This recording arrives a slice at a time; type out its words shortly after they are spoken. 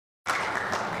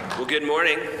Well, good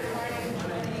morning.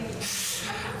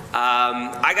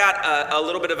 I got a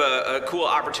little bit of a cool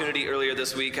opportunity earlier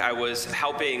this week. I was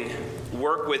helping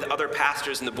work with other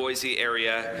pastors in the Boise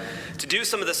area to do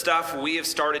some of the stuff we have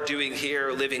started doing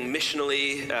here, living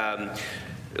missionally,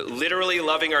 literally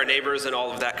loving our neighbors and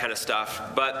all of that kind of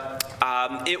stuff. But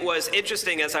it was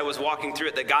interesting as I was walking through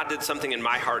it that God did something in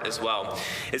my heart as well.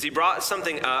 As he brought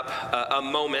something up, a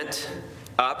moment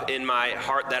up in my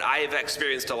heart that I have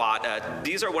experienced a lot.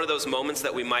 These are one of those moments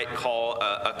that we might call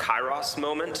a kairos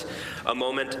moment, a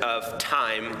moment of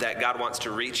time that God wants to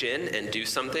reach in and do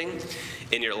something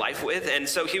in your life with. And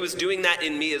so he was doing that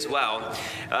in me as well.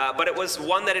 But it was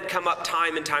one that had come up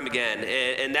time and time again.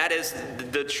 And that is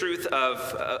the truth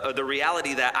of the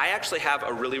reality that I actually have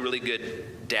a really, really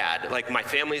good dad. Like, my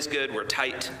family's good, we're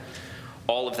tight,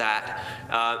 all of that.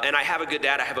 And I have a good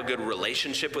dad. I have a good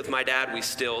relationship with my dad. We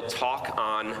still talk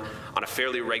on a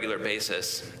fairly regular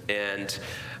basis. And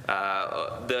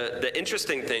the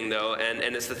interesting thing, though,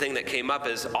 and it's the thing that came up,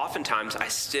 is oftentimes I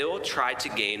still try to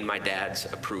gain my dad's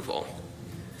approval.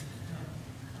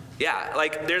 Yeah,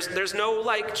 like there's no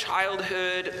like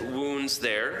childhood wounds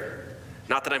there.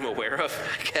 Not that I'm aware of,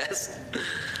 I guess.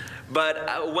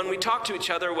 But when we talk to each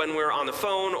other, when we're on the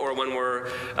phone or when we're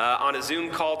on a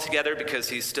Zoom call together because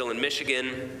he's still in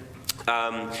Michigan,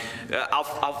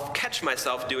 I'll catch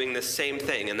myself doing the same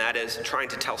thing, and that is trying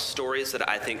to tell stories that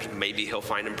I think maybe he'll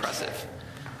find impressive,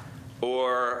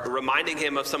 or reminding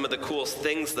him of some of the coolest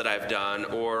things that I've done,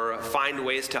 or find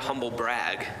ways to humble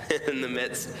brag in the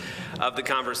midst of the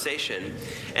conversation.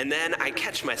 And then I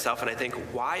catch myself and I think,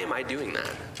 why am I doing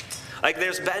that? Like,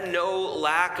 there's been no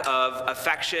lack of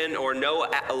affection or no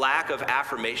lack of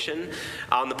affirmation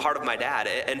on the part of my dad.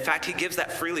 In fact, he gives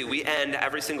that freely. We end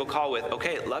every single call with,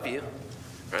 okay, love you.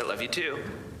 All right, love you too.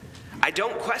 I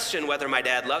don't question whether my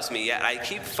dad loves me, yet I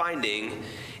keep finding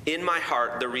in my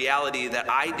heart the reality that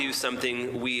I do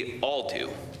something we all do.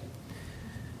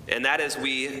 And that is,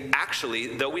 we actually,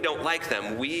 though we don't like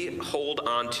them, we hold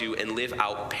on to and live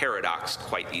out paradox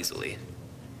quite easily.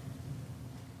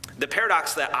 The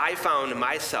paradox that I found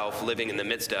myself living in the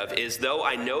midst of is, though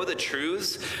I know the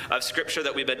truths of Scripture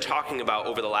that we've been talking about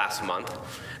over the last month,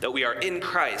 that we are in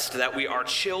Christ, that we are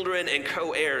children and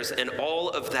co-heirs and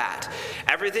all of that,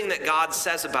 everything that God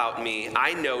says about me,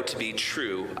 I know to be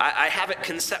true. I have it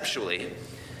conceptually.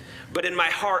 But in my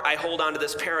heart, I hold on to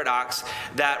this paradox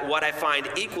that what I find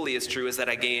equally as true is that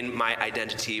I gain my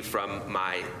identity from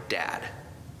my dad.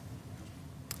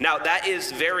 Now, that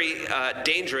is very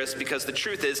dangerous, because the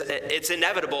truth is, it's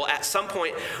inevitable. At some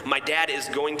point, my dad is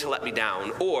going to let me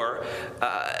down, or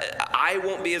I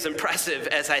won't be as impressive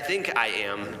as I think I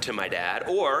am to my dad,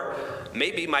 or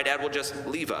maybe my dad will just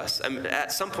leave us. I mean,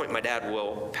 at some point, my dad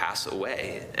will pass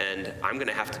away, and I'm going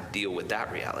to have to deal with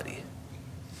that reality.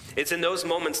 It's in those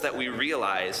moments that we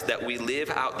realize that we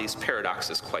live out these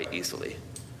paradoxes quite easily.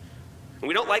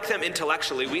 We don't like them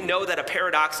intellectually. We know that a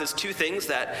paradox is two things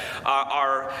that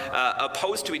are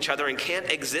opposed to each other and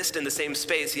can't exist in the same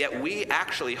space, yet we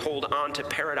actually hold on to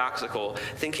paradoxical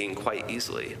thinking quite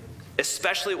easily,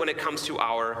 especially when it comes to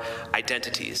our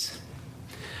identities.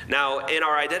 Now, in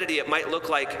our identity, it might look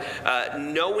like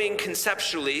knowing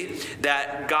conceptually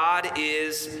that God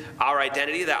is our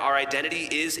identity, that our identity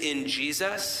is in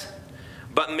Jesus,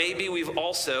 but maybe we've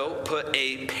also put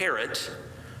a parent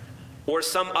or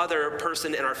some other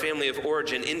person in our family of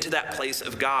origin into that place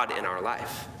of God in our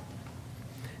life.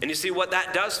 And you see, what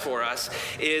that does for us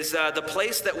is the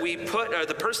place that we put, or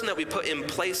the person that we put in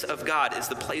place of God, is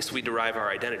the place we derive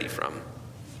our identity from.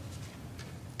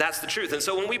 That's the truth. And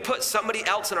so when we put somebody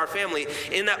else in our family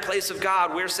in that place of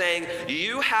God, we're saying,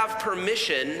 you have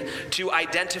permission to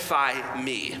identify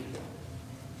me.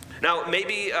 Now,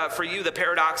 maybe for you, the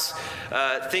paradox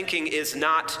thinking is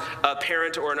not a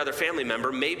parent or another family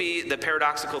member. Maybe the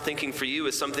paradoxical thinking for you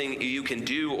is something you can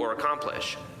do or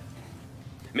accomplish.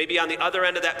 Maybe on the other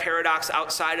end of that paradox,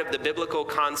 outside of the biblical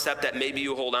concept that maybe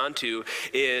you hold on to,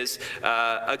 is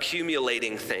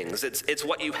accumulating things. It's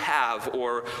what you have,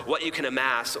 or what you can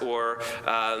amass, or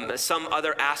some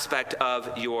other aspect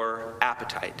of your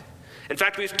appetite. In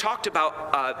fact, we've talked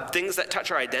about things that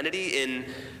touch our identity in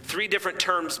 3 different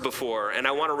terms before, and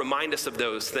I want to remind us of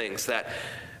those things, that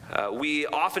we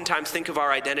oftentimes think of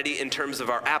our identity in terms of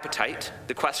our appetite,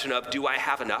 the question of, do I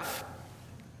have enough?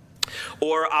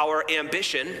 Or our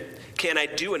ambition, can I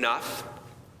do enough?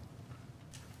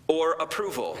 Or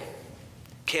approval,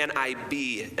 can I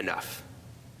be enough?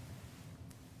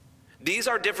 These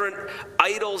are different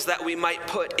idols that we might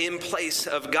put in place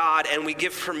of God, and we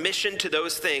give permission to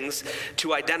those things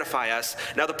to identify us.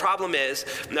 Now, the problem is,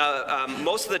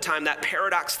 most of the time, that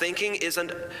paradox thinking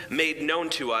isn't made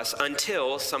known to us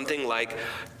until something like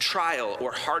trial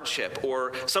or hardship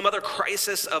or some other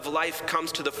crisis of life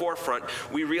comes to the forefront.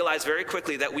 We realize very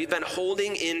quickly that we've been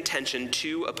holding in tension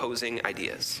two opposing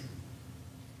ideas.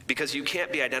 Because you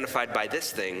can't be identified by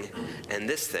this thing and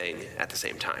this thing at the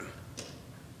same time.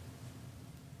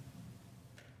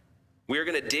 We're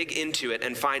going to dig into it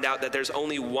and find out that there's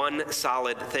only one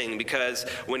solid thing, because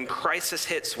when crisis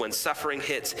hits, when suffering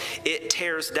hits, it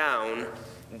tears down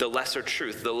the lesser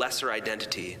truth, the lesser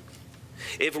identity.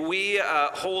 If we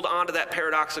hold on to that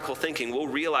paradoxical thinking, we'll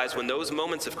realize when those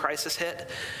moments of crisis hit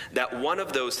that one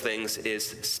of those things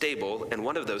is stable and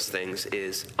one of those things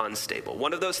is unstable.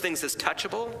 One of those things is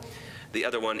touchable, the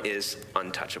other one is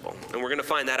untouchable. And we're going to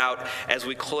find that out as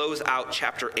we close out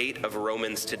chapter 8 of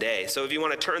Romans today. So if you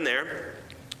want to turn there,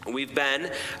 we've been,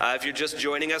 if you're just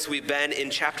joining us, we've been in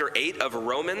chapter 8 of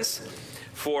Romans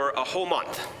for a whole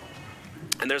month.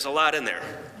 And there's a lot in there,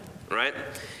 right?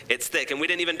 It's thick, and we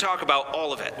didn't even talk about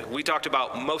all of it. We talked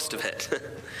about most of it.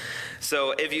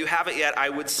 So if you haven't yet, I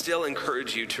would still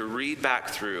encourage you to read back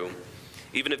through,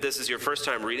 even if this is your first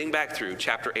time reading back through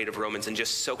chapter 8 of Romans and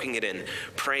just soaking it in,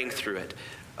 praying through it,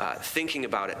 thinking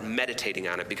about it, meditating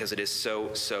on it, because it is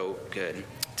so, so good.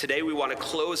 Today we want to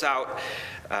close out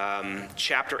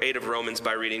chapter 8 of Romans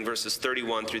by reading verses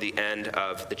 31 through the end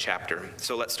of the chapter.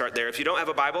 So let's start there. If you don't have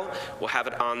a Bible, we'll have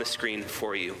it on the screen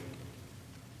for you.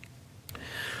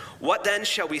 What then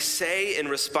shall we say in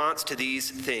response to these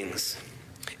things?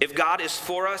 If God is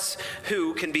for us,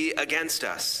 who can be against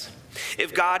us?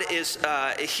 If God is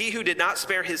he who did not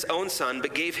spare his own son,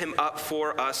 but gave him up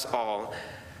for us all,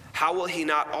 how will he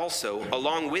not also,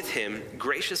 along with him,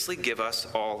 graciously give us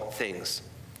all things?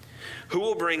 Who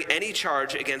will bring any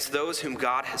charge against those whom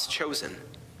God has chosen?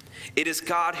 It is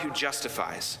God who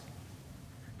justifies.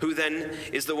 Who then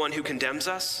is the one who condemns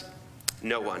us?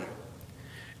 No one.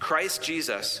 Christ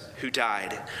Jesus, who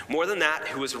died, more than that,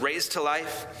 who was raised to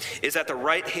life, is at the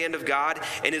right hand of God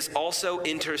and is also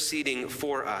interceding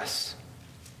for us.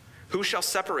 Who shall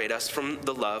separate us from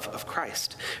the love of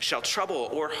Christ? Shall trouble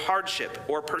or hardship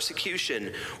or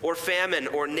persecution or famine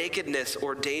or nakedness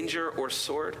or danger or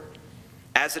sword?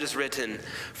 As it is written,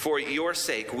 for your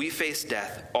sake we face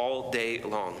death all day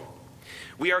long.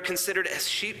 We are considered as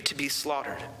sheep to be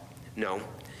slaughtered. No.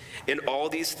 In all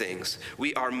these things,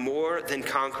 we are more than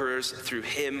conquerors through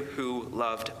him who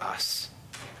loved us.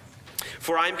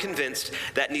 For I am convinced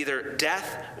that neither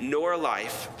death nor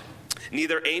life,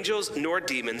 neither angels nor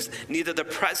demons, neither the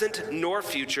present nor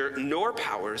future, nor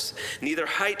powers, neither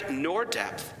height nor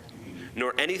depth,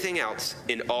 nor anything else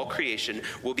in all creation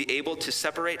will be able to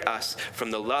separate us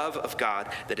from the love of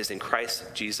God that is in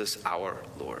Christ Jesus our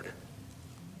Lord.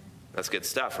 That's good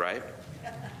stuff, right?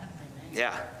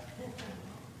 Yeah.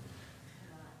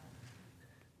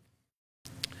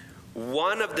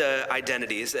 One of the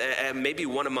identities, maybe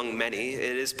one among many,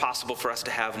 it is possible for us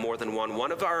to have more than one.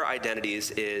 One of our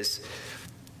identities is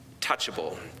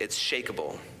touchable. It's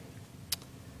shakeable.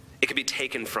 It can be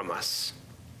taken from us.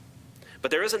 But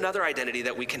there is another identity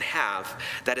that we can have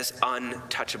that is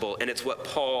untouchable, and it's what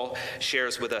Paul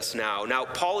shares with us now. Now,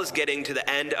 Paul is getting to the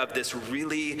end of this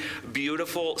really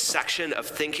beautiful section of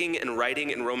thinking and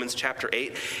writing in Romans chapter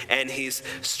 8, and he's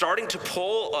starting to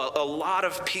pull a lot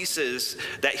of pieces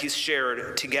that he's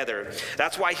shared together.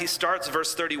 That's why he starts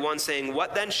verse 31 saying,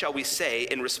 what then shall we say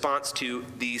in response to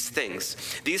these things?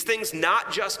 These things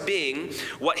not just being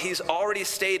what he's already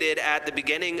stated at the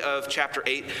beginning of chapter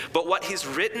 8, but what he's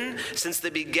written since the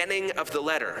beginning of the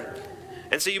letter.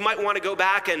 And so you might want to go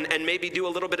back and maybe do a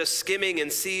little bit of skimming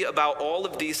and see about all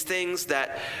of these things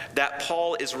that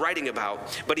Paul is writing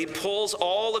about. But he pulls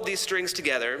all of these strings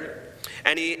together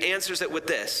and he answers it with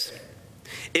this.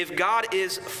 If God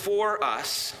is for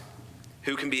us,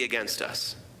 who can be against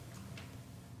us?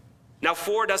 Now,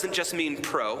 for doesn't just mean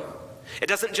pro. It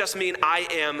doesn't just mean I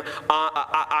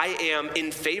am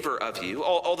in favor of you,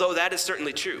 although that is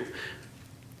certainly true.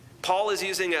 Paul is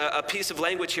using a piece of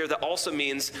language here that also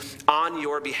means on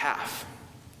your behalf.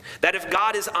 That if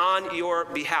God is on your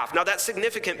behalf. Now that's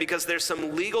significant because there's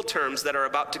some legal terms that are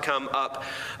about to come up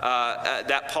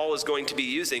that Paul is going to be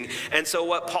using. And so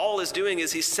what Paul is doing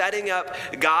is he's setting up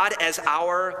God as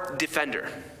our defender.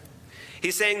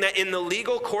 He's saying that in the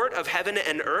legal court of heaven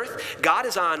and earth, God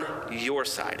is on your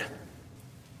side.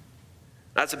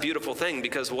 That's a beautiful thing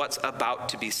because what's about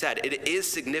to be said, it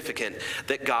is significant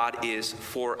that God is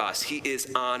for us. He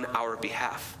is on our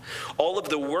behalf. All of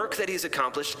the work that he's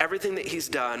accomplished, everything that he's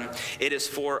done, it is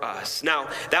for us. Now,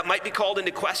 that might be called into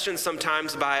question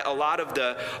sometimes by a lot of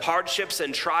the hardships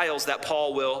and trials that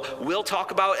Paul will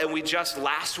talk about, and we just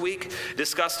last week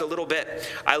discussed a little bit.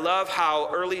 I love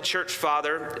how early church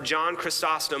father John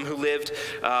Chrysostom, who lived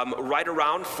right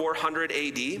around 400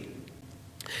 AD,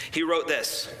 he wrote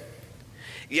this: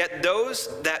 "Yet those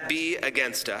that be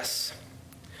against us,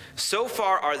 so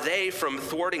far are they from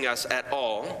thwarting us at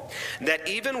all, that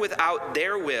even without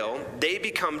their will, they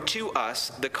become to us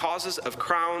the causes of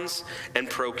crowns and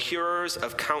procurers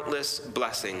of countless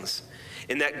blessings,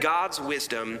 in that God's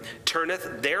wisdom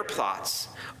turneth their plots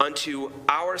unto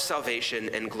our salvation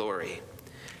and glory.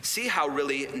 See how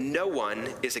really no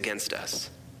one is against us."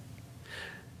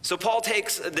 So Paul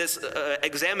takes this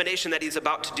examination that he's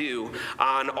about to do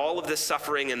on all of this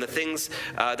suffering and the things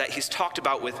that he's talked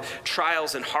about with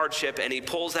trials and hardship, and he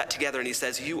pulls that together and he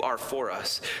says, you are for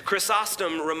us.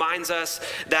 Chrysostom reminds us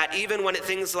that even when it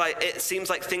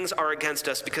seems like things are against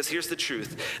us, because here's the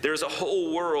truth, there's a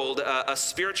whole world, a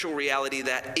spiritual reality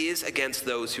that is against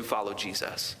those who follow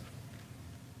Jesus.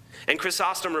 And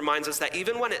Chrysostom reminds us that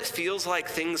even when it feels like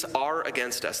things are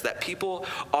against us, that people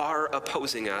are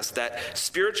opposing us, that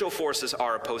spiritual forces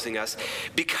are opposing us,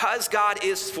 because God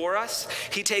is for us,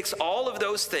 he takes all of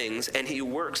those things and he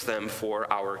works them for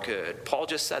our good. Paul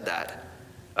just said that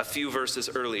a few verses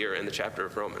earlier in the chapter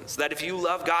of Romans, that if you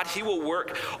love God, he will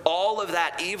work all of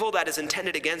that evil that is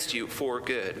intended against you for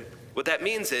good. What that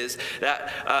means is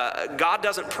that God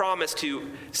doesn't promise to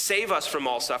save us from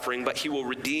all suffering, but he will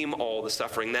redeem all the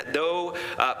suffering. That though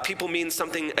people mean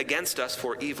something against us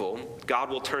for evil, God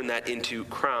will turn that into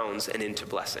crowns and into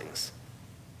blessings.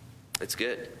 It's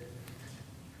good.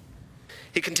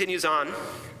 He continues on.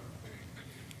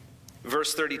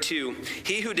 Verse 32,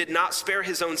 "He who did not spare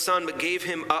his own son, but gave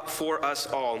him up for us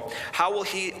all, how will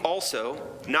he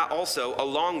not also,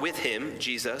 along with him,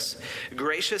 Jesus,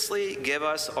 graciously give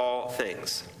us all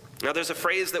things?" Now there's a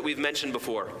phrase that we've mentioned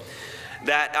before,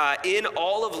 that in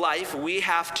all of life, we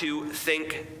have to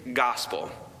think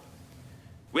gospel.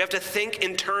 We have to think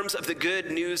in terms of the good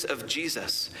news of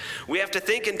Jesus. We have to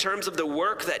think in terms of the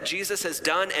work that Jesus has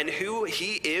done and who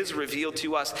he is revealed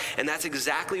to us. And that's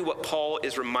exactly what Paul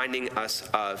is reminding us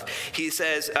of. He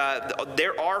says,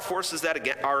 there are forces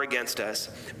that are against us,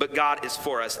 but God is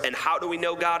for us. And how do we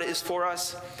know God is for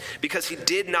us? Because he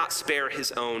did not spare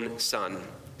his own son.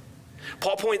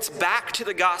 Paul points back to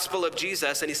the gospel of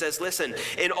Jesus and he says, listen,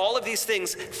 in all of these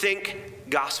things, think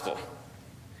gospel.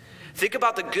 Think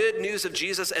about the good news of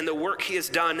Jesus and the work he has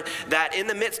done, that in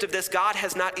the midst of this, God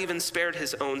has not even spared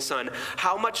his own son.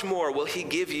 How much more will he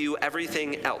give you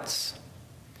everything else?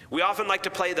 We often like to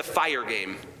play the fire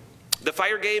game. The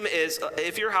fire game is,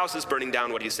 if your house is burning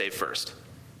down, what do you save first?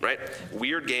 Right?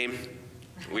 Weird game.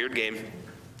 Weird game.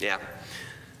 Yeah.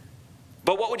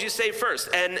 But what would you save first?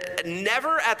 And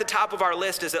never at the top of our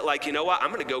list is it like, you know what,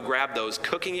 I'm going to go grab those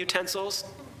cooking utensils.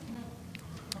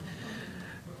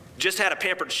 Just had a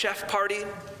Pampered Chef party,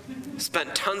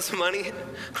 spent tons of money.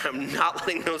 I'm not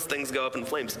letting those things go up in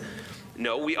flames.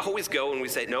 No, we always go and we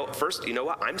say, no, first, you know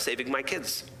what? I'm saving my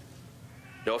kids.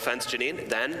 No offense, Janine,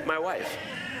 then my wife.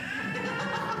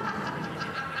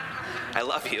 I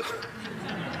love you.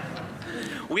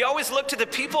 We always look to the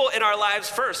people in our lives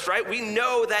first, right? We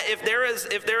know that if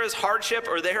there is hardship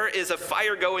or there is a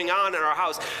fire going on in our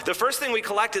house, the first thing we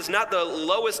collect is not the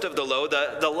lowest of the low,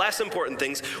 the less important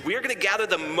things. We are going to gather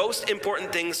the most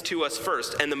important things to us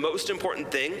first, and the most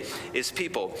important thing is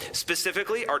people,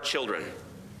 specifically our children.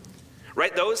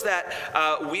 Right? Those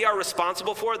that we are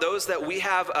responsible for, those that we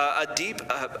have a deep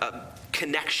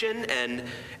connection and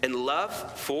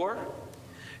love for.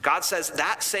 God says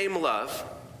that same love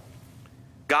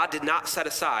God did not set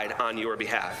aside on your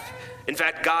behalf. In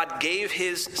fact, God gave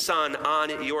his son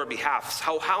on your behalf.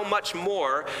 So how much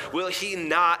more will he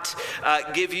not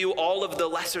give you all of the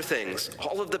lesser things,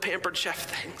 all of the Pampered Chef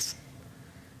things?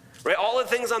 Right? All of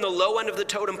the things on the low end of the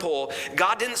totem pole,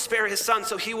 God didn't spare his son,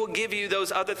 so he will give you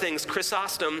those other things.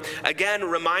 Chrysostom, again,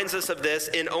 reminds us of this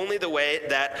in only the way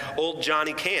that old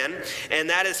Johnny can, and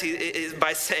that is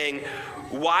by saying,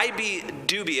 why be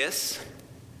dubious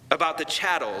about the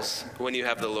chattels when you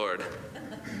have the Lord?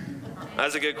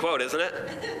 That's a good quote, isn't it?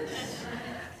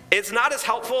 It's not as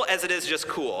helpful as it is just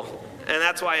cool, and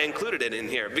that's why I included it in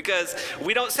here, because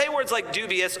we don't say words like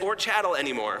dubious or chattel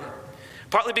anymore,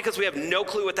 partly because we have no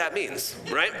clue what that means,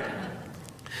 right?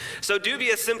 So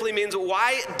dubious simply means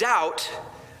why doubt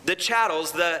the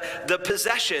chattels, the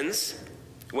possessions,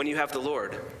 when you have the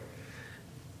Lord?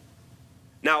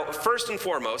 Now, first and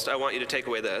foremost, I want you to take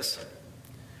away this.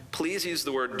 Please use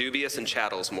the word dubious and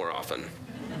chattels more often,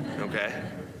 okay?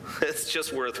 It's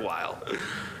just worthwhile.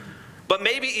 But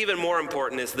maybe even more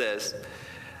important is this,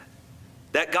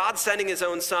 that God sending his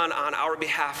own son on our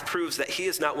behalf proves that he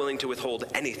is not willing to withhold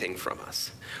anything from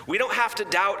us. We don't have to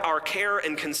doubt our care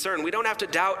and concern. We don't have to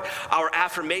doubt our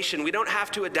affirmation. We don't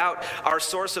have to doubt our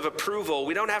source of approval.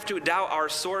 We don't have to doubt our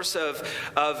source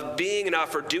of being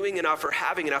enough or doing enough or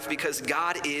having enough, because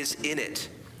God is in it.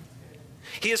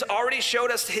 He has already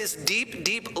showed us his deep,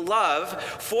 deep love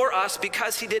for us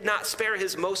because he did not spare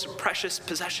his most precious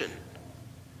possession.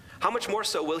 How much more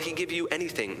so will he give you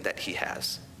anything that he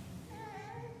has?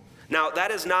 Now,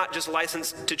 that is not just a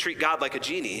license to treat God like a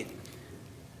genie.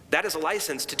 That is a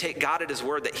license to take God at his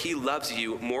word that he loves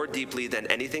you more deeply than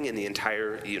anything in the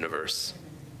entire universe.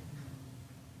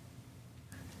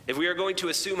 If we are going to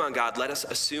assume on God, let us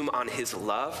assume on his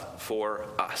love for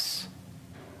us.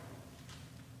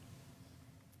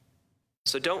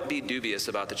 So don't be dubious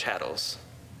about the chattels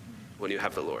when you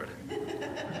have the Lord.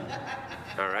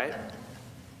 All right?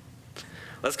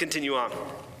 Let's continue on.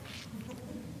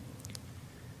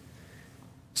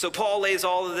 So Paul lays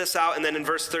all of this out, and then in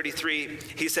verse 33,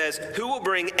 he says, who will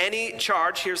bring any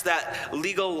charge? Here's that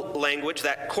legal language,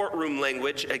 that courtroom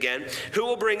language again. Who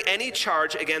will bring any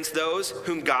charge against those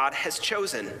whom God has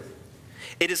chosen?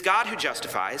 It is God who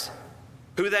justifies.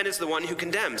 Who then is the one who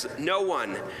condemns? No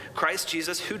one. Christ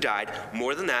Jesus, who died,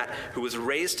 more than that, who was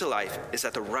raised to life, is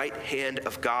at the right hand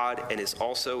of God and is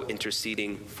also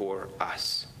interceding for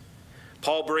us.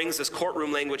 Paul brings this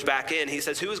courtroom language back in. He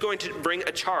says, who is going to bring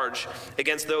a charge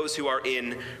against those who are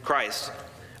in Christ?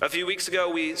 A few weeks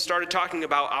ago, we started talking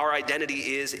about our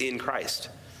identity is in Christ,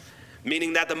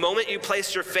 meaning that the moment you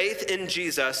placed your faith in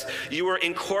Jesus, you were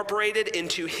incorporated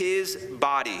into his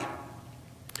body,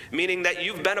 meaning that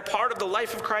you've been a part of the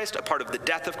life of Christ, a part of the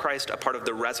death of Christ, a part of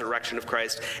the resurrection of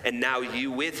Christ, and now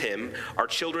you with him are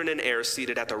children and heirs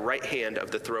seated at the right hand of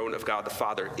the throne of God the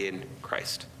Father in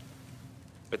Christ.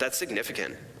 But that's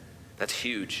significant. That's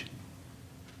huge.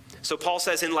 So Paul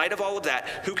says, in light of all of that,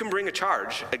 who can bring a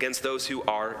charge against those who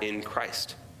are in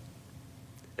Christ?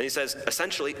 And he says,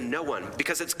 essentially, no one,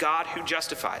 because it's God who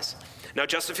justifies. Now,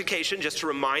 justification, just to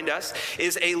remind us,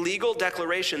 is a legal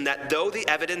declaration that though the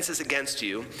evidence is against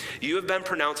you, you have been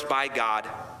pronounced by God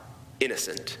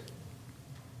innocent.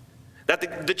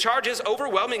 That the charge is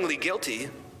overwhelmingly guilty.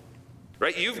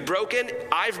 Right? You've broken,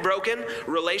 I've broken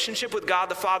relationship with God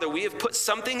the Father. We have put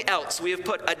something else. We have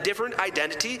put a different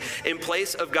identity in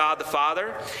place of God the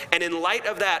Father. And in light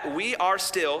of that, we are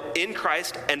still in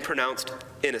Christ and pronounced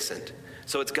innocent.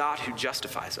 So it's God who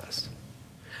justifies us.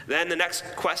 Then the next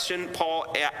question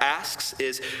Paul asks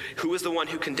is, who is the one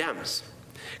who condemns?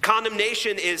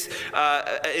 Condemnation is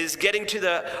getting to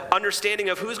the understanding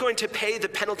of who's going to pay the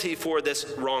penalty for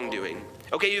this wrongdoing.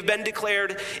 Okay, you've been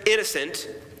declared innocent.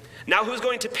 Now who's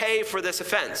going to pay for this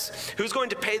offense? Who's going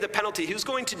to pay the penalty? Who's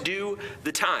going to do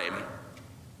the time?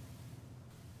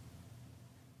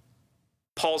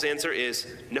 Paul's answer is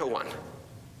no one.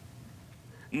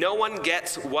 No one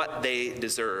gets what they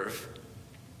deserve.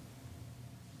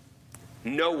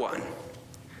 No one.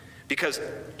 Because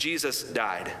Jesus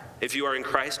died. If you are in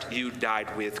Christ, you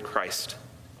died with Christ.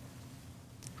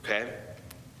 Okay?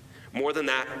 More than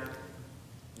that,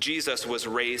 Jesus was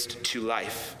raised to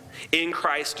life. In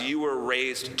Christ, you were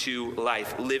raised to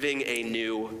life, living a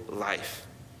new life.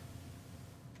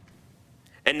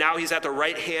 And now he's at the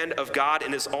right hand of God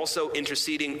and is also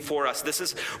interceding for us. This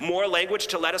is more language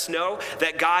to let us know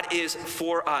that God is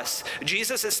for us.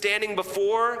 Jesus is standing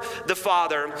before the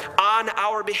Father on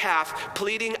our behalf,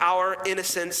 pleading our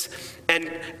innocence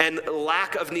and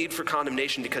lack of need for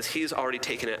condemnation because he's already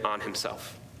taken it on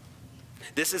himself.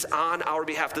 This is on our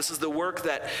behalf. This is the work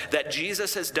that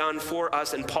Jesus has done for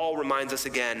us, and Paul reminds us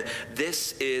again,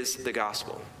 this is the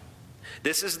gospel.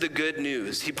 This is the good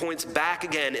news. He points back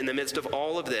again in the midst of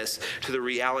all of this to the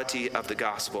reality of the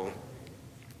gospel.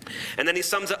 And then he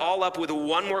sums it all up with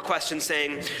one more question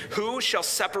saying, who shall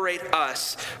separate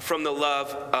us from the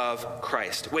love of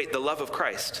Christ? Wait, the love of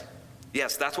Christ.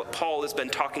 Yes, that's what Paul has been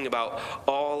talking about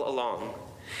all along.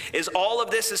 Is all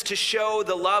of this is to show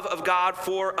the love of God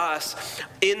for us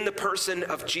in the person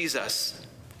of Jesus.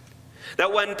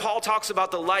 That when Paul talks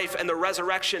about the life and the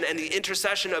resurrection and the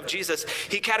intercession of Jesus,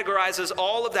 he categorizes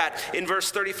all of that in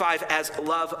verse 35 as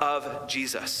love of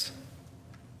Jesus.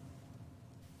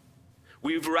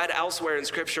 We've read elsewhere in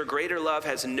Scripture, greater love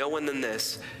has no one than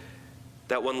this,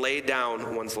 that one laid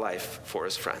down one's life for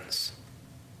his friends.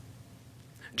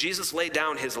 Jesus laid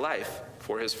down his life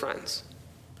for his friends.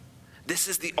 This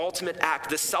is the ultimate act,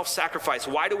 this self-sacrifice.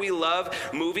 Why do we love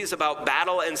movies about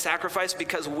battle and sacrifice?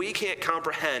 Because we can't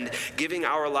comprehend giving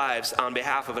our lives on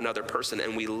behalf of another person,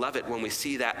 and we love it when we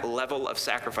see that level of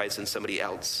sacrifice in somebody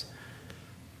else.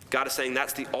 God is saying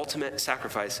that's the ultimate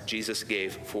sacrifice Jesus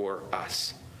gave for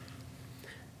us.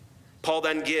 Paul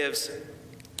then gives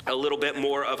a little bit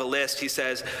more of a list. He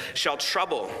says, shall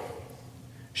trouble,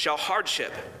 shall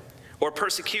hardship, or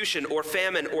persecution, or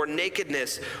famine, or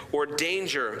nakedness, or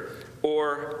danger,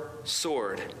 or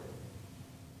sword.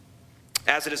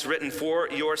 As it is written, for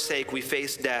your sake we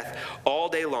face death all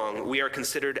day long. We are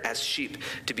considered as sheep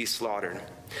to be slaughtered.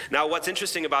 Now, what's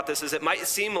interesting about this is it might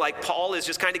seem like Paul is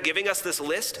just kind of giving us this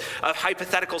list of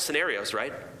hypothetical scenarios,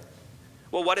 right?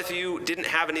 Well, what if you didn't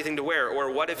have anything to wear?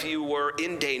 Or what if you were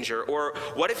in danger? Or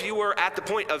what if you were at the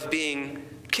point of being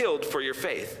killed for your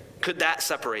faith? Could that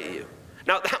separate you?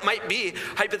 Now, that might be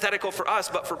hypothetical for us,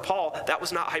 but for Paul, that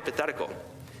was not hypothetical.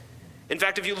 In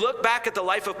fact, if you look back at the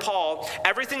life of Paul,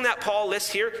 everything that Paul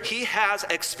lists here, he has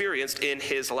experienced in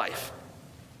his life.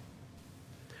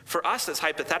 For us, it's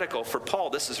hypothetical. For Paul,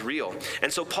 this is real.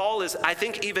 And so Paul is, I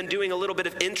think, even doing a little bit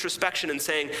of introspection and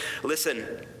saying, listen,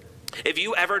 if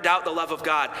you ever doubt the love of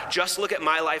God, just look at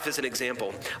my life as an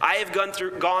example. I have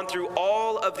gone through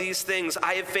all of these things.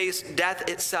 I have faced death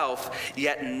itself,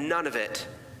 yet none of it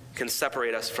can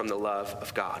separate us from the love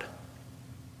of God.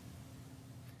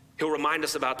 He'll remind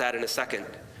us about that in a second.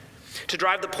 To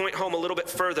drive the point home a little bit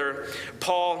further,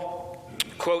 Paul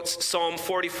quotes Psalm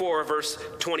 44, verse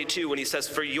 22, when he says,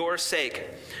 for your sake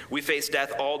we face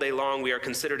death all day long. We are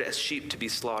considered as sheep to be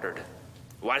slaughtered.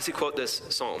 Why does he quote this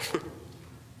psalm?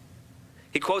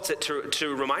 He quotes it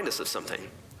to remind us of something.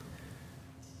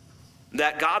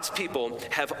 That God's people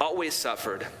have always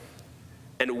suffered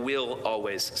and will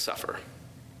always suffer.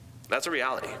 That's a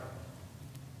reality.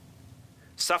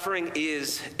 Suffering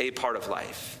is a part of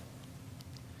life.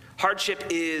 Hardship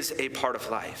is a part of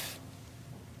life.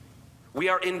 We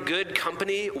are in good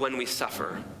company when we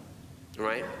suffer,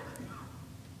 right?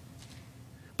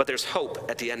 But there's hope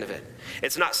at the end of it.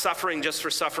 It's not suffering just for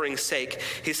suffering's sake.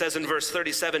 He says in verse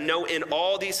 37, no, in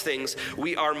all these things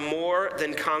we are more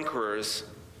than conquerors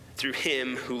through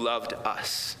him who loved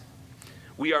us.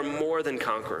 We are more than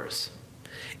conquerors.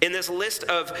 In this list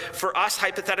of, for us,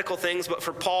 hypothetical things, but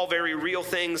for Paul, very real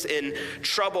things in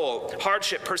trouble,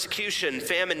 hardship, persecution,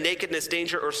 famine, nakedness,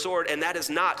 danger, or sword, and that is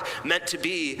not meant to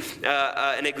be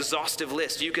an exhaustive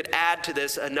list. You could add to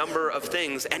this a number of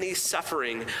things, any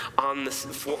suffering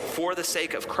for the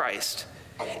sake of Christ.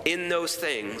 In those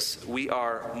things, we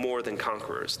are more than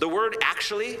conquerors. The word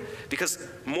actually, because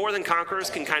more than conquerors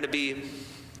can kind of be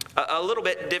a little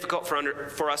bit difficult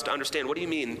for us to understand. What do you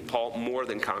mean, Paul, more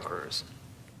than conquerors?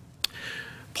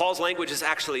 Paul's language is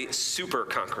actually super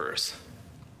conquerors.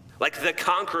 Like the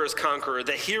conqueror's conqueror,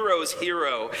 the hero's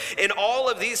hero. In all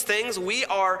of these things, we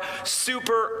are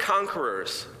super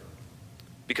conquerors.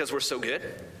 Because we're so good?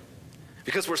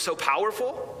 Because we're so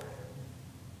powerful?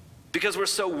 Because we're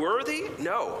so worthy?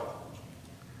 No.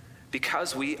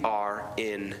 Because we are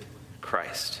in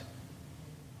Christ.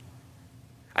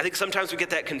 I think sometimes we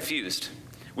get that confused.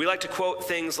 We like to quote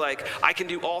things like, I can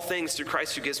do all things through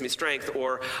Christ who gives me strength,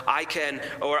 or I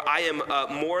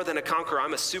am more than a conqueror,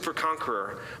 I'm a super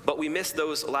conqueror. But we miss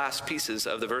those last pieces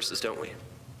of the verses, don't we?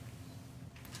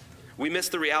 We miss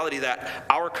the reality that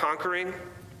our conquering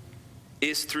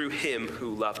is through him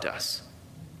who loved us.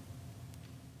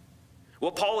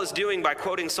 What Paul is doing by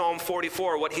quoting Psalm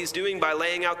 44, what he's doing by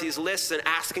laying out these lists and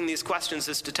asking these questions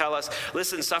is to tell us,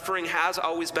 listen, suffering has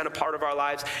always been a part of our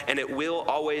lives, and it will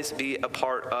always be a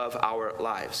part of our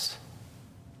lives.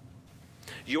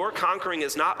 Your conquering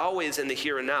is not always in the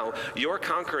here and now. Your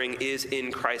conquering is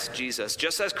in Christ Jesus.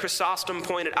 Just as Chrysostom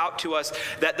pointed out to us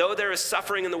that though there is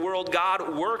suffering in the world,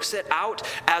 God works it out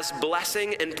as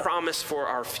blessing and promise for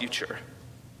our future.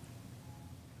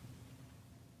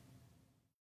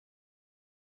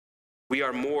 We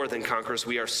are more than conquerors.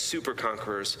 We are super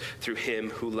conquerors through him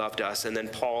who loved us. And then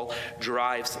Paul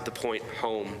drives the point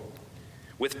home.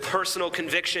 With personal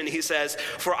conviction, he says,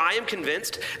 for I am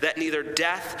convinced that neither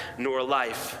death nor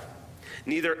life,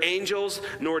 neither angels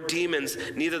nor demons,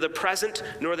 neither the present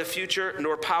nor the future,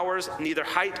 nor powers, neither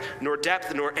height nor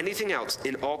depth, nor anything else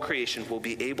in all creation will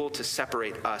be able to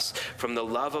separate us from the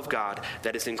love of God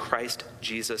that is in Christ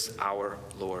Jesus our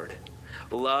Lord.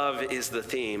 Love is the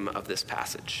theme of this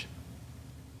passage.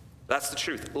 That's the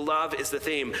truth. Love is the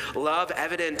theme. Love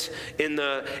evident in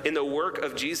the work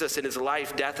of Jesus in his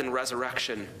life, death, and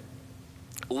resurrection.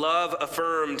 Love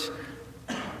affirmed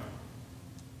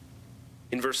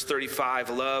in verse 35.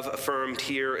 Love affirmed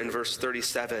here in verse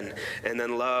 37. And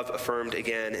then love affirmed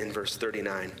again in verse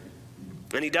 39.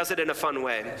 And he does it in a fun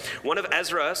way. One of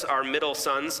Ezra's, our middle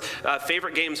son's,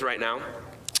 favorite games right now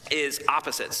is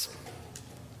opposites.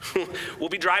 We'll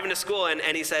be driving to school and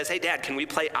he says, hey, Dad, can we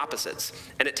play opposites?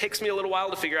 And it takes me a little while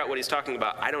to figure out what he's talking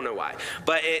about. I don't know why.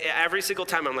 But every single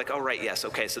time I'm like, oh, right, yes,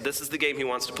 okay, so this is the game he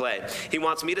wants to play. He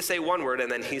wants me to say one word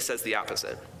and then he says the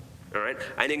opposite. All right?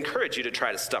 I'd encourage you to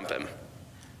try to stump him.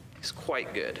 He's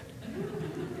quite good.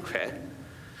 Okay?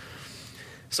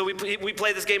 So we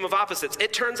play this game of opposites.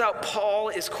 It turns out Paul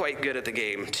is quite good at the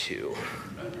game too.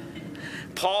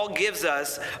 Paul gives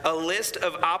us a list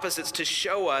of opposites to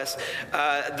show us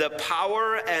the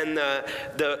power and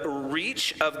the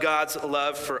reach of God's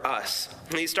love for us.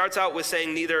 And he starts out with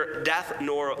saying neither death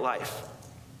nor life.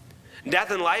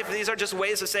 Death and life, these are just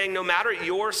ways of saying no matter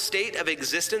your state of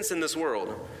existence in this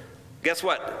world, guess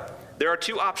what? There are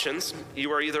two options.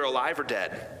 You are either alive or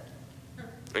dead.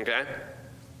 Okay?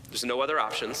 There's no other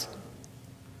options.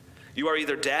 You are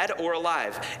either dead or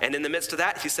alive. And in the midst of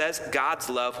that, he says, God's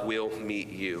love will meet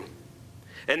you.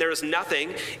 And there is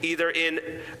nothing either in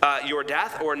your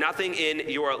death or nothing in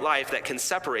your life that can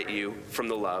separate you from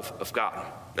the love of God.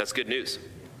 That's good news.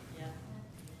 Yeah.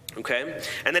 Okay?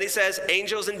 And then he says,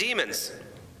 angels and demons.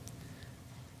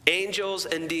 Angels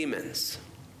and demons.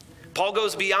 Paul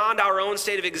goes beyond our own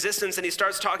state of existence and he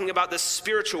starts talking about the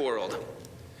spiritual world.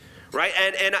 Right?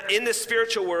 And in the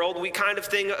spiritual world, we kind of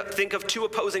think of two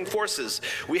opposing forces.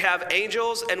 We have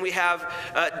angels and we have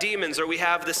demons, or we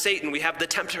have the Satan, we have the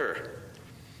tempter.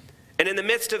 And in the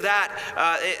midst of that,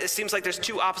 it seems like there's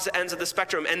two opposite ends of the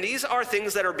spectrum. And these are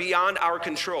things that are beyond our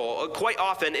control. Quite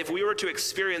often, if we were to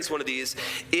experience one of these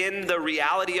in the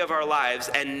reality of our lives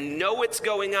and know what's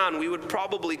going on, we would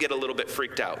probably get a little bit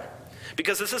freaked out.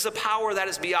 Because this is a power that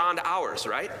is beyond ours,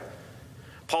 right?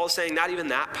 Paul is saying not even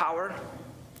that power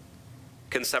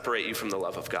can separate you from the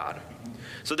love of God.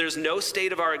 So there's no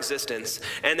state of our existence,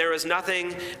 and there is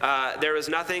nothing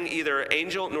either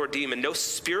angel nor demon, no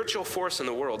spiritual force in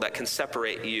the world that can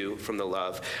separate you from the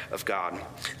love of God.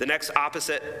 The next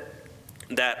opposite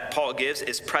that Paul gives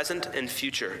is present and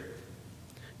future.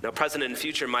 Now, present and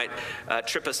future might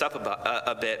trip us up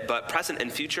a bit, but present and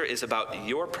future is about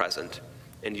your present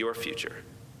and your future.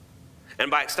 And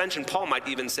by extension, Paul might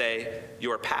even say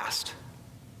your past.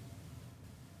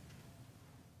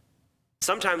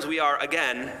 Sometimes we are,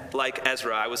 again, like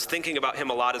Ezra. I was thinking about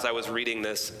him a lot as I was reading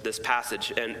this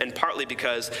passage, and partly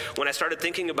because when I started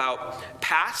thinking about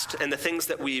past and the things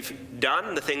that we've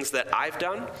done, the things that I've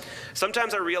done,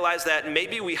 sometimes I realized that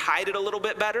maybe we hide it a little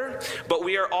bit better, but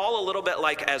we are all a little bit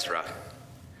like Ezra.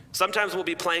 Sometimes we'll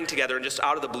be playing together, and just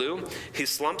out of the blue, he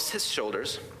slumps his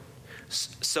shoulders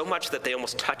so much that they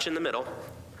almost touch in the middle,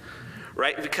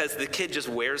 right? Because the kid just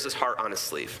wears his heart on his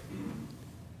sleeve.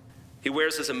 He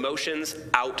wears his emotions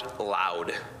out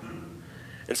loud.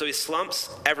 And so he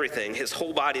slumps everything. His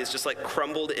whole body is just like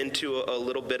crumbled into a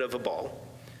little bit of a ball.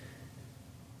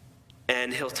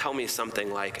 And he'll tell me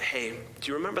something like, hey,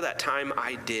 do you remember that time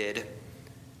I did?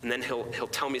 And then he'll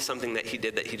tell me something that he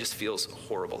did that he just feels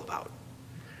horrible about.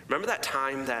 Remember that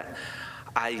time that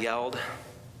I yelled,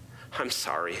 I'm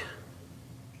sorry.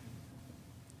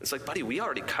 It's like, buddy, we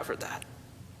already covered that.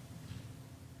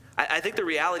 I think the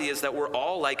reality is that we're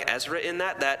all like Ezra in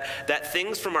that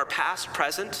things from our past,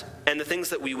 present, and the things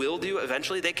that we will do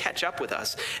eventually, they catch up with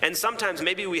us. And sometimes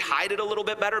maybe we hide it a little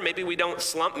bit better. Maybe we don't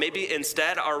slump. Maybe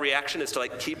instead our reaction is to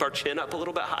like keep our chin up a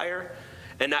little bit higher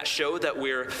and not show that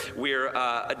we're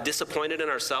disappointed in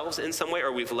ourselves in some way,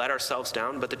 or we've let ourselves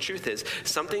down. But the truth is,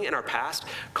 something in our past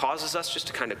causes us just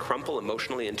to kind of crumple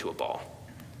emotionally into a ball.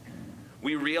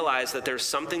 We realize that there's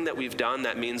something that we've done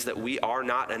that means that we are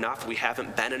not enough, we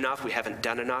haven't been enough, we haven't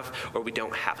done enough, or we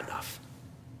don't have enough.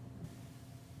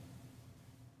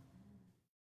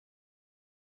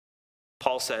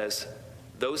 Paul says,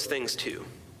 those things too,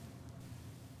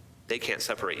 they can't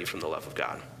separate you from the love of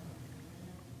God.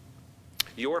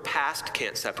 Your past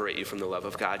can't separate you from the love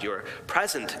of God. Your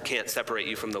present can't separate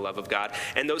you from the love of God.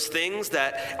 And those things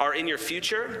that are in your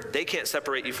future, they can't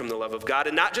separate you from the love of God.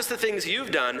 And not just the things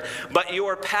you've done, but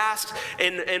your past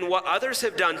and what others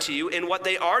have done to you and what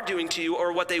they are doing to you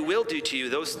or what they will do to you,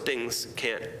 those things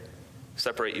can't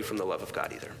separate you from the love of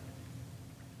God either.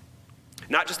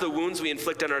 Not just the wounds we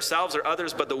inflict on ourselves or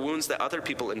others, but the wounds that other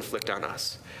people inflict on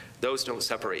us. Those don't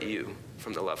separate you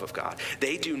from the love of God.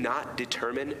 They do not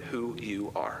determine who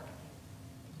you are.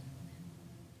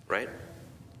 Right?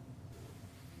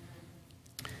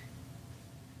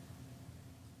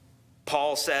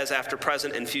 Paul says after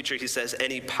present and future, he says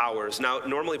any powers. Now,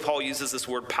 normally Paul uses this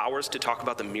word powers to talk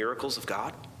about the miracles of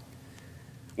God.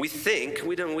 We think,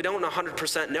 we don't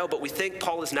 100% know, but we think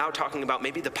Paul is now talking about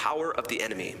maybe the power of the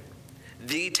enemy,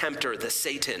 the tempter, the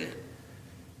Satan,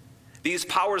 These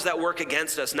powers that work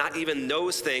against us, not even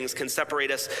those things can separate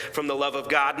us from the love of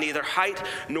God, neither height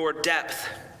nor depth.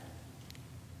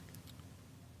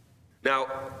 Now,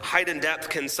 height and depth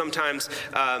can sometimes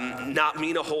not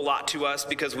mean a whole lot to us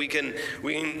because we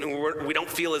don't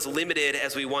feel as limited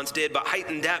as we once did. But height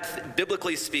and depth,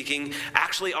 biblically speaking,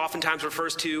 actually oftentimes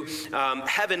refers to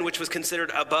heaven, which was considered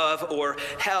above, or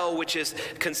hell, which is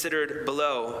considered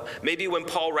below. Maybe when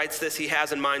Paul writes this, he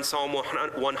has in mind Psalm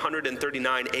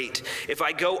 139:8. If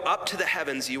I go up to the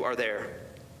heavens, you are there.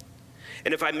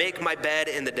 And if I make my bed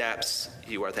in the depths,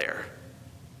 you are there.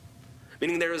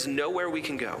 Meaning there is nowhere we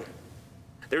can go.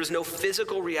 There is no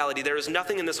physical reality. There is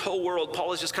nothing in this whole world.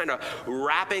 Paul is just kind of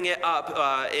wrapping it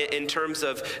up in terms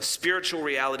of spiritual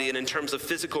reality and in terms of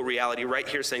physical reality right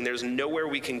here, saying there's nowhere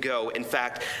we can go. In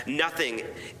fact, nothing,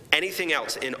 anything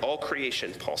else in all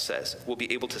creation, Paul says, will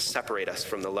be able to separate us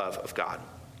from the love of God.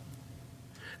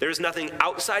 There is nothing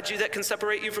outside you that can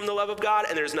separate you from the love of God,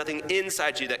 and there's nothing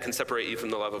inside you that can separate you from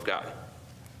the love of God.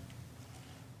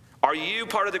 Are you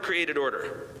part of the created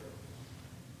order?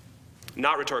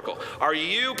 Not rhetorical. Are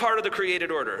you part of the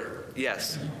created order?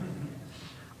 Yes.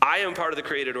 I am part of the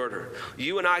created order.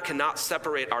 You and I cannot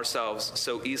separate ourselves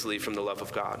so easily from the love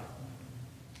of God.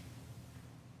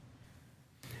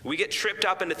 We get tripped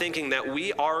up into thinking that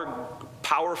we are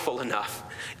powerful enough,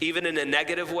 even in a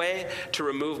negative way, to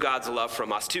remove God's love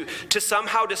from us, to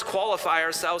somehow disqualify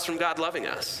ourselves from God loving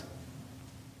us.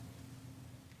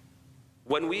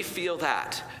 When we feel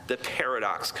that, the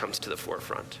paradox comes to the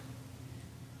forefront.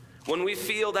 When we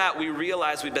feel that, we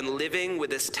realize we've been living with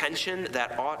this tension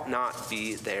that ought not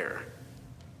be there.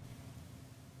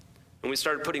 And we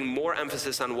started putting more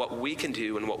emphasis on what we can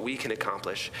do and what we can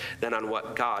accomplish than on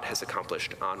what God has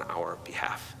accomplished on our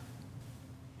behalf,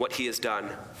 what he has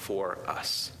done for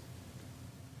us.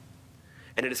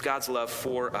 And it is God's love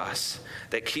for us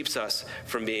that keeps us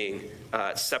from being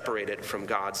separated from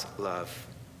God's love.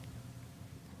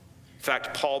 In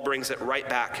fact, Paul brings it right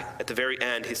back at the very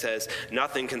end. He says,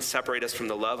 nothing can separate us from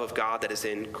the love of God that is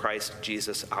in Christ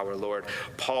Jesus our Lord.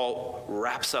 Paul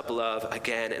wraps up love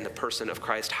again in the person of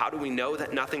Christ. How do we know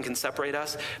that nothing can separate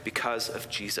us? Because of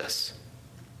Jesus.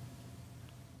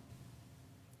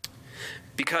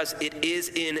 Because it is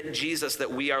in Jesus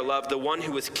that we are loved, the one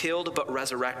who was killed but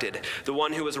resurrected, the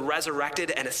one who was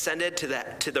resurrected and ascended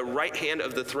to the right hand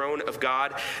of the throne of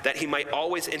God, that he might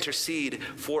always intercede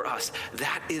for us.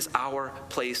 That is our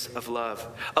place of love.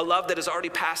 A love that has already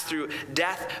passed through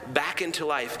death back into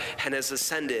life and has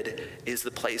ascended is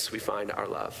the place we find our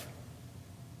love.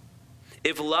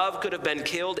 If love could have been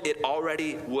killed, it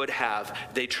already would have.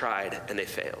 They tried and they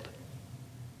failed.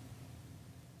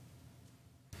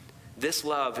 This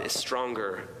love is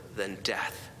stronger than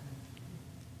death.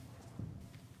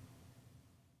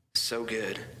 So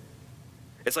good.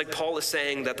 It's like Paul is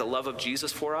saying that the love of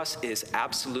Jesus for us is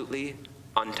absolutely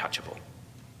untouchable.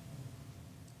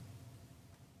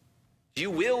 You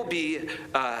will be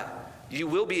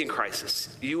in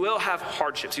crisis. You will have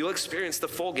hardships. You will experience the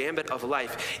full gambit of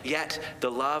life. Yet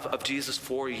the love of Jesus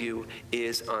for you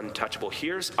is untouchable.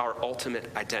 Here's our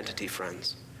ultimate identity,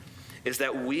 friends, is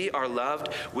that we are loved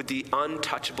with the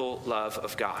untouchable love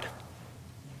of God.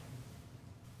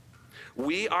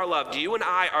 We are loved. You and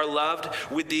I are loved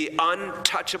with the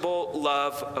untouchable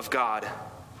love of God.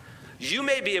 You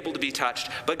may be able to be touched,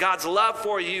 but God's love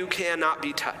for you cannot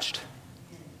be touched.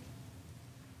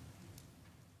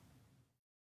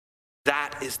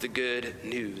 That is the good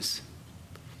news.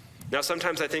 Now,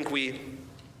 sometimes I think we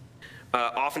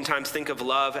oftentimes think of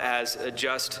love as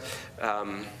just...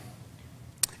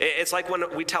 It's like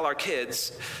when we tell our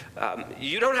kids,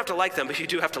 you don't have to like them, but you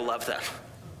do have to love them.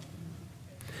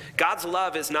 God's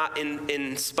love is not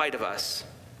in spite of us.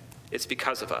 It's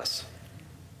because of us.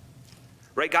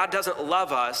 Right? God doesn't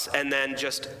love us and then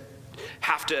just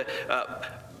have to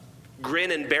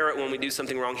grin and bear it when we do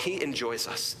something wrong. He enjoys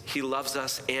us. He loves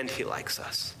us and he likes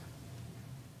us.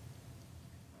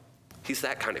 He's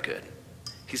that kind of good.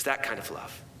 He's that kind of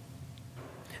love.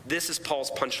 This is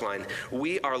Paul's punchline.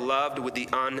 We are loved with the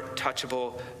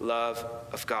untouchable love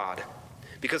of God.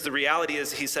 Because the reality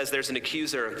is, he says there's an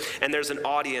accuser, and there's an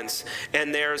audience,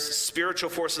 and there's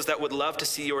spiritual forces that would love to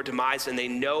see your demise, and they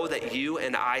know that you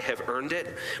and I have earned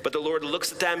it. But the Lord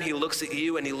looks at them, he looks at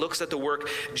you, and he looks at the work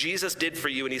Jesus did for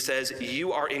you, and he says,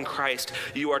 you are in Christ.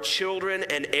 You are children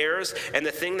and heirs, and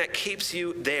the thing that keeps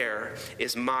you there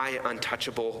is my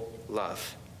untouchable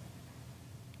love.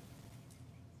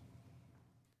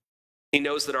 He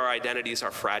knows that our identities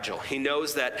are fragile. He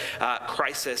knows that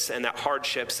crisis and that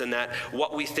hardships and that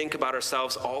what we think about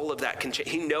ourselves, all of that can change.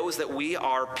 He knows that we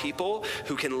are people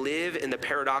who can live in the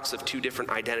paradox of two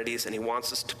different identities, and he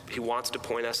wants to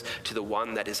point us to the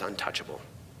one that is untouchable.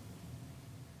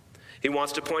 He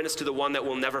wants to point us to the one that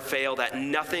will never fail, that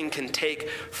nothing can take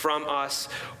from us,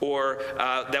 or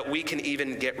that we can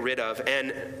even get rid of.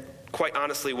 And quite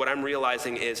honestly, what I'm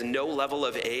realizing is no level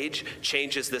of age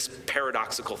changes this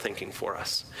paradoxical thinking for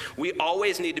us. We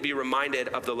always need to be reminded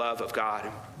of the love of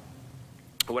God.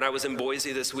 When I was in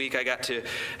Boise this week, I got to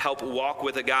help walk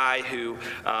with a guy who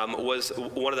was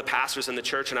one of the pastors in the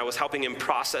church, and I was helping him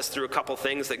process through a couple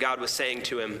things that God was saying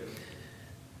to him.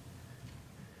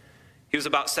 He was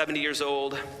about 70 years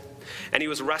old, and he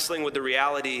was wrestling with the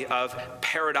reality of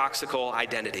paradoxical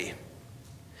identity.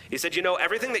 He said, you know,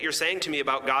 everything that you're saying to me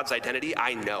about God's identity,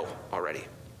 I know already.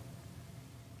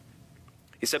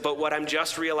 He said, but what I'm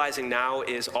just realizing now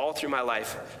is all through my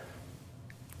life,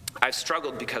 I've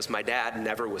struggled because my dad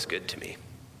never was good to me.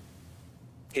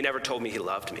 He never told me he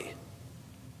loved me.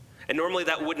 And normally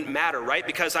that wouldn't matter, right?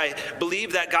 Because I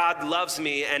believe that God loves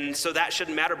me, and so that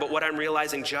shouldn't matter. But what I'm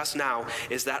realizing just now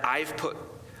is that I've put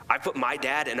my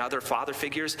dad and other father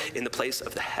figures in the place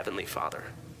of the Heavenly Father.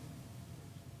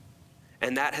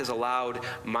 And that has allowed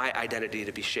my identity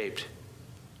to be shaped.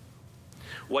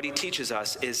 What he teaches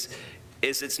us is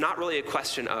it's not really a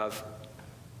question of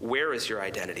where is your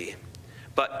identity,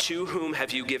 but to whom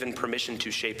have you given permission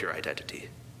to shape your identity?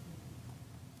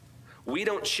 We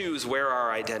don't choose where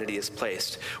our identity is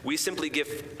placed. We simply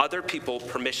give other people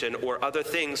permission or other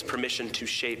things permission to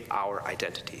shape our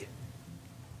identity.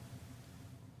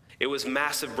 It was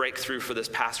massive breakthrough for this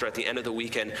pastor at the end of the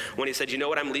weekend when he said, you know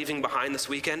what I'm leaving behind this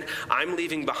weekend? I'm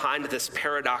leaving behind this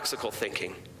paradoxical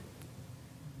thinking.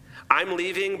 I'm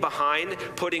leaving behind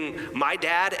putting my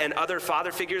dad and other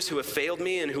father figures who have failed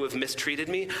me and who have mistreated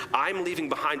me. I'm leaving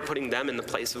behind putting them in the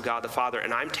place of God the Father,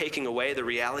 and I'm taking away the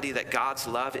reality that God's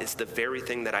love is the very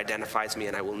thing that identifies me,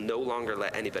 and I will no longer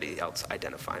let anybody else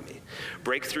identify me.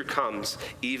 Breakthrough comes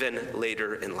even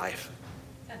later in life.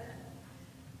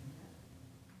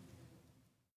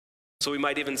 So we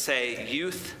might even say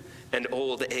youth and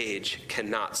old age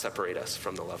cannot separate us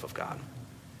from the love of God.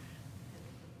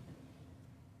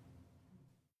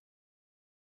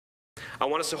 I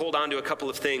want us to hold on to a couple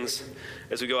of things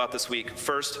as we go out this week.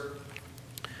 First,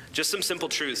 just some simple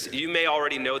truths. You may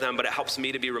already know them, but it helps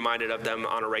me to be reminded of them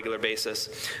on a regular basis.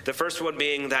 The first one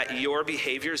being that your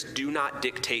behaviors do not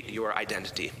dictate your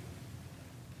identity.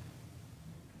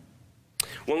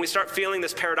 When we start feeling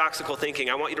this paradoxical thinking,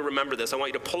 I want you to remember this. I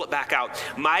want you to pull it back out.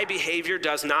 My behavior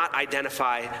does not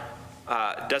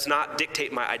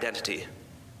dictate my identity.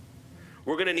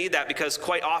 We're going to need that because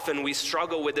quite often we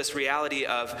struggle with this reality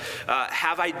of,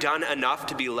 have I done enough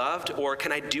to be loved, or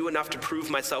can I do enough to prove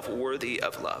myself worthy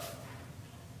of love?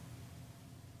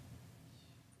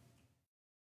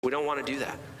 We don't want to do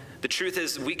that. The truth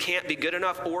is we can't be good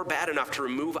enough or bad enough to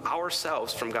remove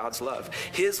ourselves from God's love.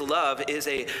 His love is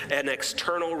an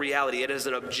external reality. It is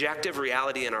an objective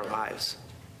reality in our lives.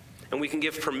 And we can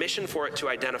give permission for it to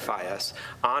identify us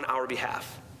on our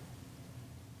behalf.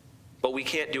 But we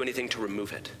can't do anything to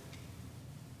remove it.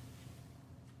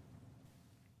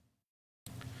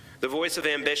 The voice of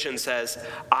ambition says,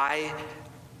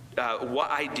 what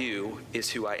I do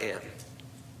is who I am.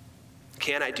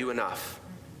 Can I do enough?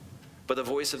 But the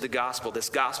voice of the gospel, this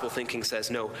gospel thinking says,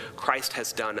 no, Christ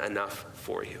has done enough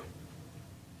for you.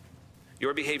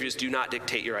 Your behaviors do not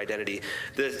dictate your identity.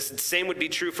 The same would be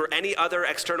true for any other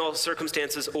external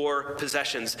circumstances or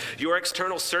possessions. Your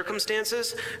external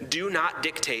circumstances do not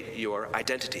dictate your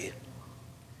identity.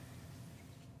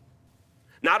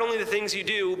 Not only the things you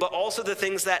do, but also the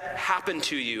things that happen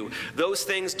to you. Those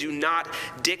things do not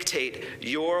dictate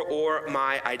your or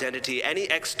my identity. Any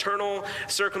external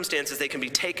circumstances, they can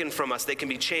be taken from us. They can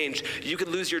be changed. You could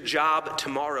lose your job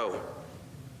tomorrow.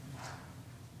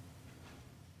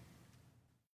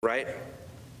 Right?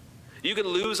 You could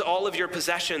lose all of your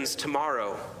possessions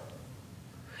tomorrow.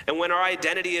 And when our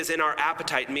identity is in our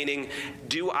appetite, meaning,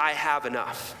 do I have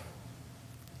enough?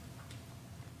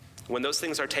 When those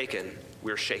things are taken,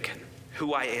 we're shaken.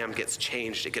 Who I am gets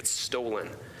changed, it gets stolen.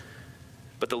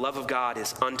 But the love of God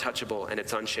is untouchable and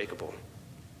it's unshakable.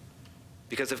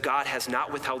 Because if God has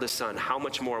not withheld his son, how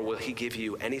much more will he give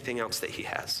you anything else that he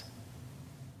has?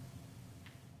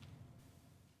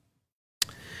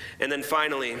 And then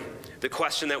finally, the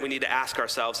question that we need to ask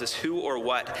ourselves is, who or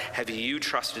what have you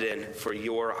trusted in for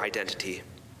your identity?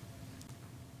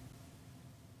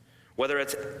 Whether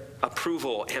it's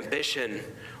approval, ambition,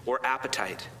 or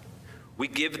appetite, We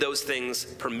give those things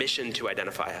permission to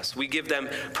identify us. We give them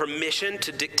permission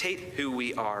to dictate who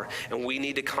we are. And we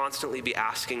need to constantly be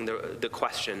asking the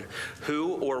question,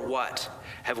 who or what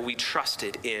have we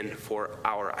trusted in for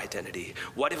our identity?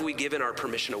 What have we given our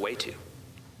permission away to?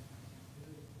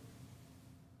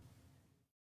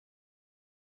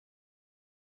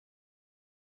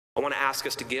 I want to ask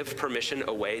us to give permission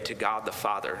away to God the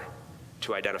Father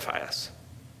to identify us.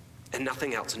 And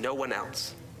nothing else, no one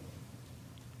else.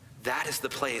 That is the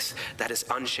place that is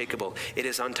unshakable. It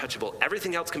is untouchable.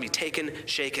 Everything else can be taken,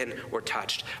 shaken, or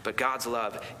touched, but God's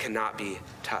love cannot be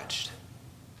touched.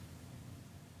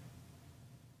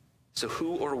 So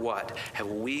who or what have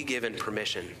we given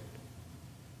permission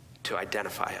to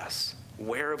identify us?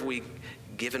 Where have we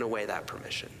given away that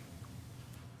permission?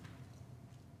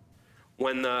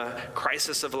 When the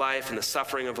crisis of life and the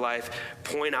suffering of life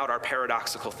point out our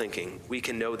paradoxical thinking, we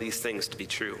can know these things to be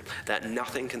true, that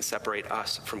nothing can separate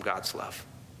us from God's love.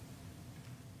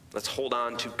 Let's hold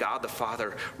on to God the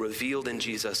Father, revealed in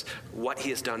Jesus, what he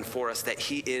has done for us, that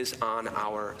he is on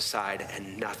our side,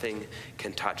 and nothing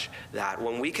can touch that.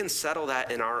 When we can settle that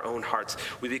in our own hearts,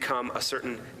 we become a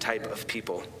certain type of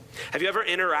people. Have you ever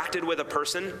interacted with a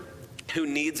person who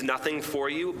needs nothing for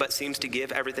you but seems to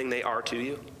give everything they are to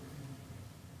you?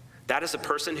 That is a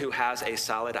person who has a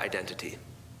solid identity.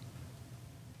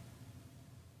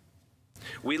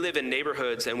 We live in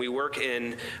neighborhoods and we work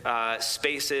in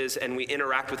spaces and we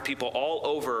interact with people all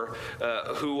over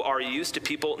who are used to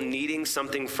people needing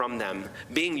something from them,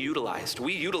 being utilized.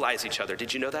 We utilize each other.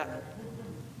 Did you know that?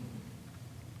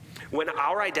 When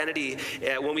our identity,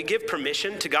 when we give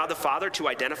permission to God the Father to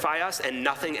identify us and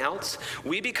nothing else,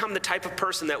 we become the type of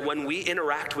person that when we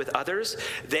interact with others,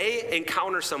 they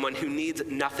encounter someone who needs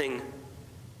nothing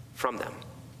from them,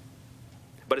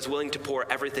 but is willing to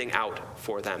pour everything out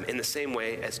for them in the same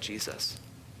way as Jesus.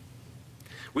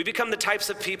 We become the types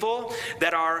of people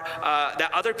that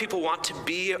that other people want to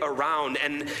be around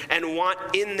and want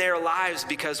in their lives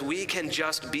because we can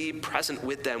just be present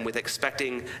with them with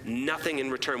expecting nothing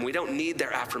in return. We don't need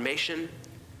their affirmation.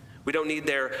 We don't need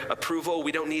their approval.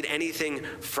 We don't need anything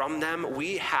from them.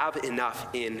 We have enough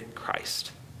in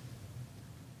Christ.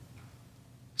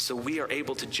 So we are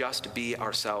able to just be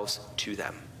ourselves to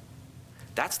them.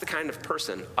 That's the kind of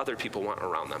person other people want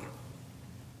around them.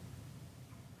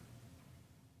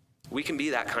 We can be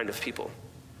that kind of people.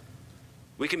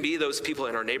 We can be those people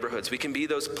in our neighborhoods. We can be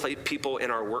those people in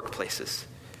our workplaces,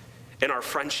 in our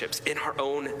friendships, in our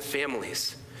own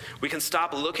families. We can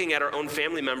stop looking at our own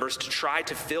family members to try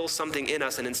to fill something in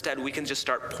us, and instead we can just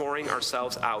start pouring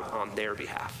ourselves out on their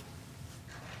behalf.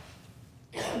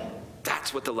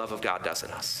 That's what the love of God does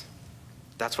in us.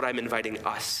 That's what I'm inviting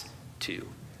us to.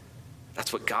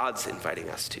 That's what God's inviting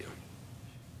us to.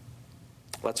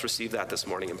 Let's receive that this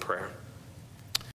morning in prayer.